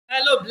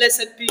Hello,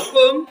 blessed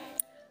people.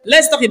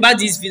 Let's talk about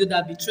this video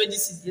that betrayed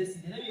this since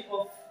yesterday.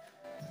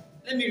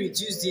 Let me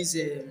reduce this.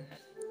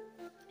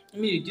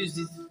 Let me reduce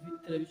this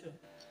television.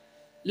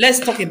 Let's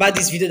talk about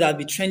this video that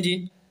be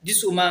trending.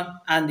 This woman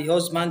and the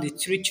husband, the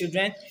three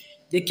children,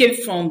 they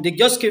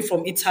just came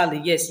from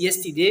Italy. Yes,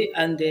 yesterday,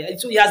 and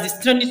so it has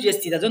this trending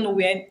yesterday. I don't know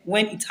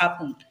when it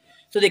happened.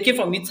 So they came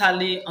from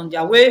Italy on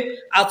their way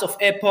out of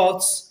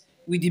airports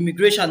with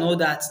immigration and all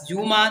that. The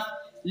woman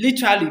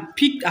literally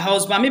picked her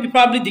husband, maybe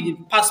probably the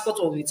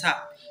passport was with her.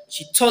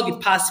 She took the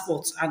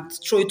passport and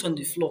threw it on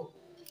the floor.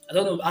 I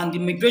don't know. And the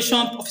immigration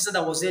officer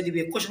that was there, they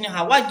were questioning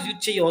her, why did you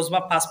take your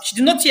husband's passport? She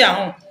did not take her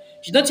home.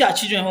 She did not take her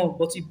children home,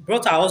 but he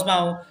brought her husband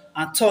home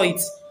and tore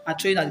it and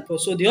threw it at the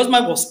post. So the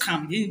husband was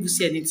calm. He didn't even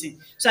say anything.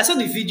 So I saw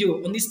the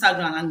video on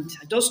Instagram and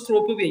I just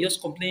scrolled, people were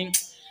just complaining.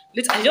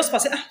 Later, I just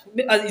passed, could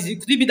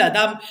it be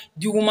that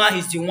the woman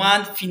is the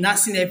one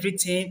financing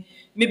everything?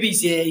 Maybe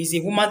he's a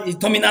woman, a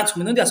dominant woman.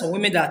 You know, there are some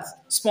women that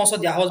sponsor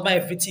their husband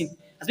everything.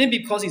 As maybe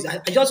because I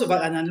just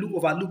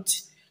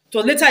overlooked.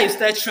 So later he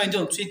started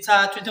trending on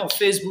Twitter, trending on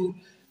Facebook,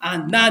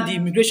 and now the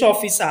immigration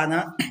officer,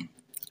 now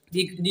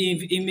the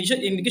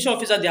immigration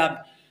officer, they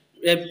have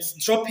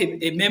dropped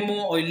a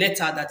memo or a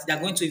letter that they are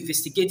going to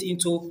investigate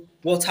into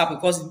what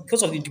happened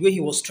because of the way he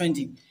was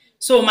trending.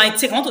 So my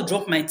take, I want to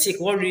drop my take,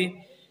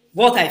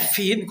 what I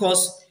feel,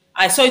 because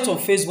I saw it on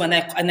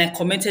Facebook and I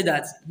commented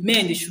that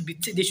men, they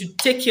should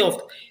take care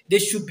of, they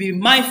should be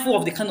mindful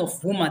of the kind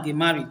of woman they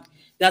marry.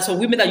 There's some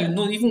women that you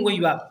know, even when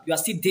you are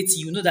still dating,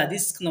 you know that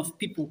this kind of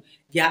people,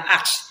 they are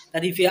ash.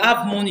 That if you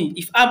have money,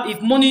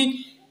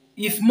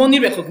 if money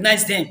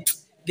recognize them,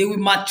 they will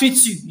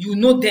maltreat you. You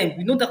know them.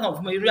 You know that kind of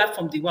woman right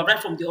from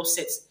the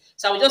offset.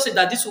 So I would just say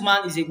that this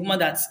woman is a woman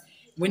that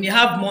when you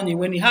have money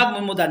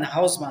more than a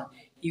husband,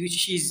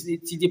 she's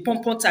the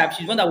pom-pom type.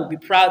 She's one that will be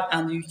proud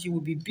and she'll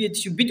be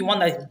the one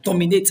that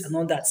dominates and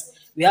all that.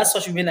 We have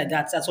such women like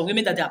that. There's some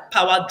women that they are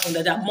power drunk,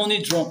 that they are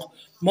money drunk.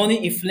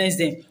 Money influence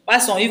them. Why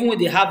some, even when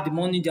they have the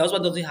money, the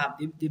husband doesn't have,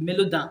 they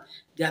mellow down.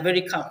 They are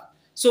very calm.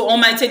 So on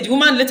my take, the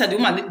woman later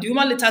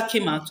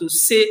came out to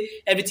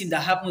say everything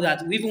that happened.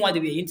 That even when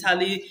they were in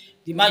Italy,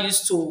 the man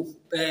used to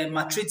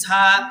maltreat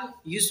her.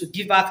 He used to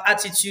give her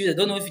attitude. I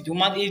don't know if the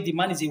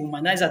man is a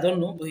womanizer. I don't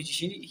know, but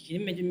he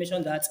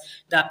mentioned that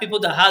there are people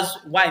that has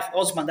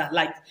husband that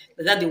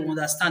they will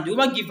understand. The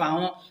woman give her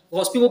own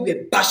because people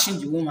were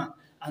bashing the woman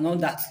and all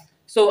that.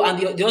 So and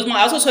the husband,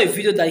 I also saw a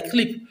video, that a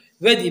clip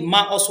where the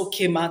man also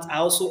came out. I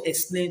also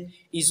explained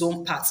his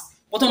own part.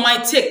 But on my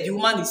take, the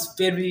woman is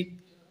very.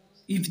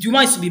 If the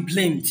woman is to be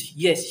blamed,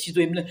 yes, she's to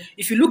be blamed.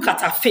 If you look at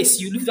her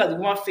face, you look at the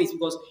woman's face,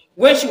 because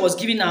when she was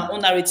giving her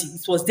own narrative,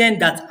 it was then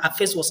that her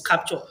face was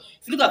captured.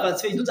 If you look at her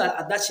face, you look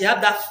at that she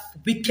had that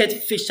wicked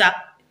facial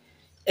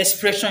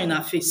expression in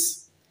her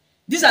face.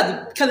 These are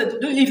the kind of,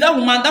 if that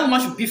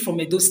woman should be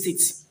from Edo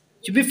State,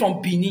 should be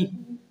from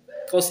Benin,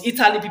 because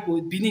Italy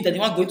people, Benin, that they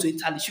want going to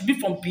Italy, should be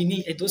from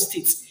Benin, Edo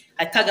State.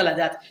 I tag her like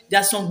that.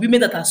 There are some women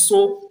that are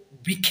so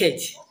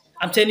wicked.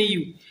 I'm telling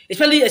you,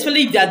 especially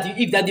if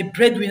they're the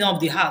breadwinner of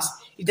the house,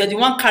 if they're the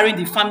one carrying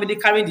the family,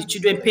 carrying the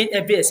children, paying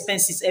every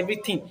expenses,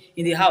 everything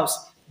in the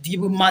house, they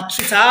will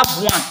maltreat. I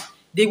have one.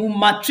 They will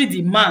maltreat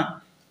the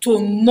man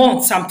to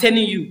nonce. I'm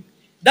telling you,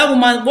 that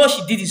woman, what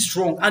she did is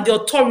wrong, and the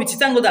authority.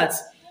 Thank God that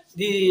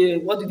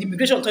the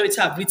immigration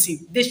authority have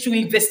written. They should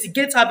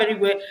investigate her very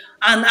well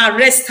and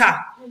arrest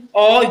her,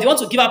 or if they want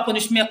to give her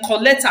punishment,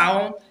 collect her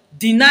own,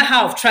 deny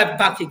her of tribe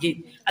back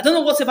again. I don't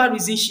know whatever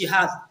reason she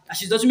has.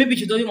 Maybe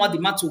she doesn't want the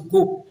man to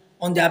go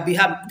on their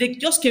behalf. They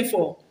just came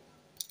for,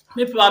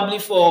 maybe probably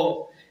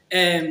for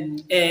long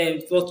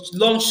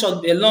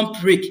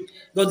break.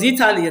 Because in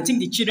Italy, I think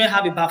the children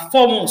have about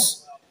 4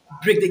 months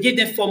break. They gave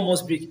them 4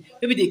 months break.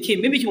 Maybe they came.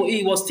 Maybe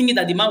he was thinking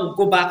that the man would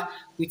go back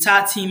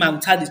without him and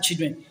without the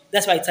children.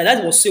 That's why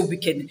that was so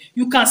wicked.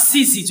 You can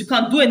seize it. You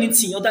can do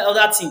anything,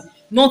 other thing,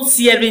 not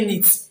tearing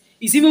it.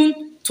 It's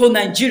even to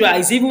Nigeria.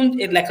 It's even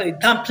like a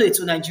damn play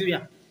to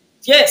Nigeria.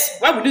 Yes,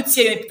 why would you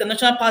tear your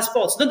international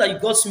passport? Not that you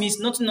got missed,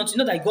 not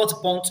that you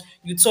got burnt,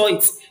 you tore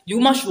it. The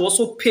woman should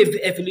also pay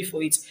heavily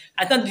for it.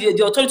 I think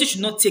the authority should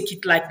not take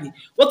it lightly.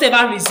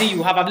 Whatever reason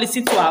you have, I've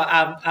listened to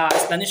our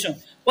explanation.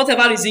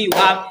 Whatever reason you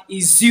have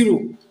is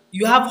zero.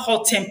 You have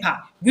hot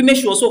temper. Women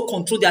should also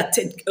control their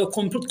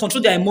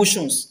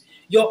emotions.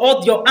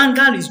 Your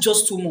anger is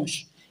just too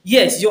much.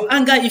 Yes, your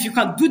anger, if you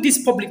can do this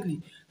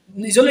publicly,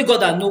 it's only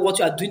God that knows what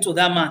you are doing to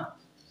that man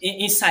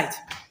inside.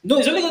 No,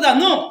 it's only God that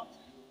knows.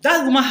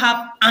 That woman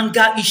have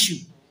anger issue.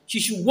 She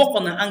should work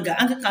on her anger.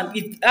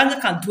 Anger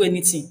can do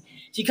anything.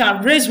 She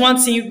can raise one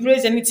thing,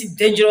 raise anything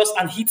dangerous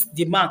and hit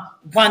the man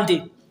one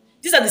day.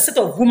 These are the set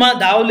of women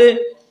that only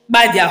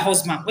buy their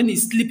husband when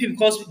he's sleeping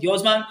because the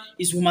husband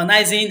is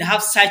womanizing, they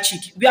have side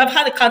chick. We have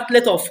had a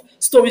countless of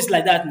stories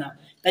like that now.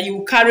 That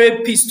you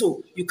carry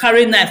pistol, you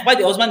carry knife, while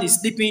the husband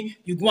is sleeping,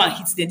 you go and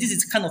hit them. This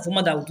is the kind of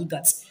woman that will do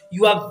that.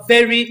 You are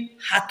very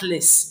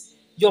heartless.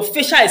 Your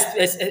facial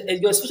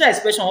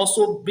expression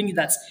also brings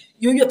that.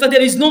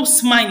 There is no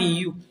smile in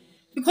you.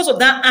 Because of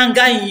that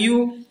anger in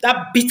you,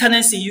 that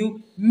bitterness in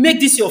you, make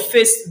this your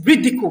face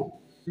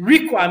ridicule.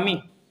 Rico, I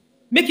mean.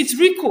 Make it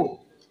Rico.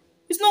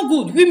 It's not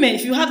good. Women,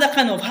 if you have that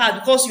kind of heart,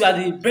 because you are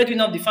the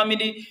breadwinner of the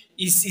family,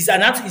 is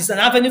an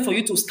avenue for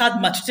you to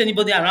start maltreating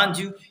anybody around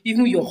you,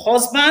 even your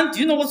husband. Do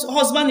you know what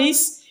husband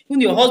is?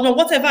 Even your husband,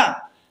 whatever.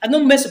 I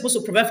know men supposed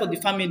to provide for the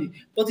family,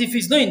 but if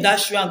it's not in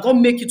that shoe and God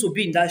make you to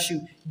be in that shoe,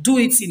 do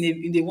it in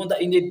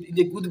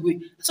a good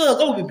way, so that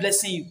God will be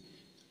blessing you.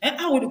 And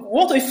how would,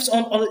 what if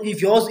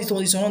if yours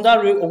is on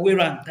that way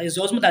around? That is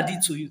your husband that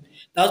did to you.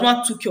 The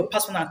husband took your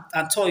passport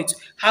and tore it.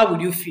 How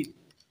would you feel?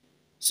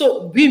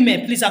 So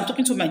women, please, I'm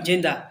talking to my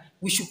gender.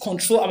 We should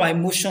control our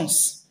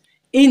emotions,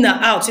 in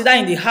and out, either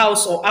in the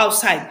house or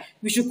outside.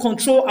 We should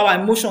control our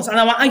emotions. And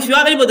if you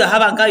have anybody that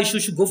have anger issues, you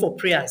should go for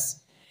prayers.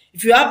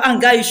 If you have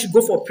anger, you should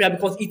go for prayer,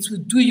 because it will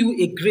do you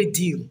a great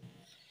deal.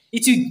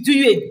 It will do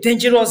you a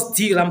dangerous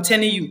deal, I'm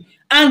telling you.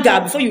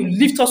 Anger, before you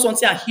lift up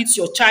something and hit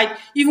your child,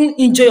 even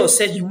injure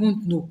yourself, you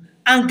won't know.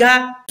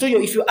 Anger,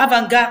 if you have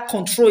anger,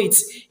 control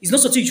it. It's not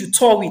something you should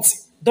toy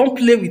with. Don't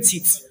play with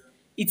it.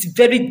 It's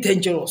very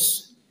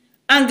dangerous.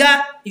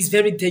 Anger is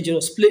very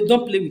dangerous.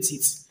 Don't play with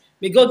it.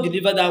 May God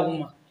deliver that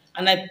woman.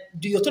 And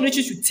the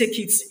authorities should take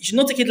it. You should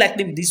not take it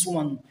lightly with this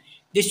woman.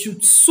 They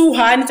should sue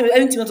her.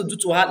 Anything you want to do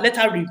to her, let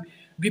her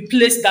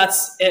replace that.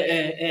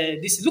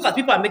 This. Look at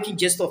people are making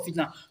jest of it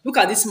now. Look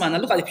at this man. Now.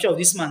 Look at the picture of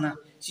this man now.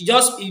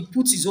 He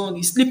puts his own.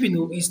 He's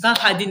sleeping. He's not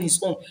hiding his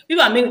own.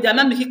 People they are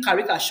not making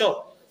caricature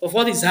of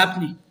what is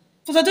happening.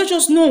 Because I don't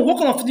just know what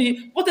kind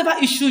of whatever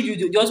issue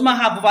the husband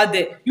have over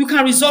there, you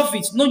can resolve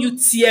it. No, you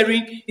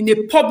tearing in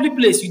a public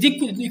place.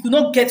 You could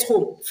not get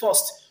home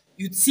first.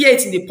 You tear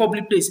it in a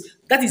public place.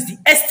 That is the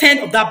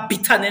extent of that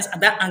bitterness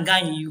and that anger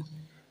in you.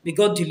 May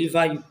God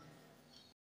deliver you.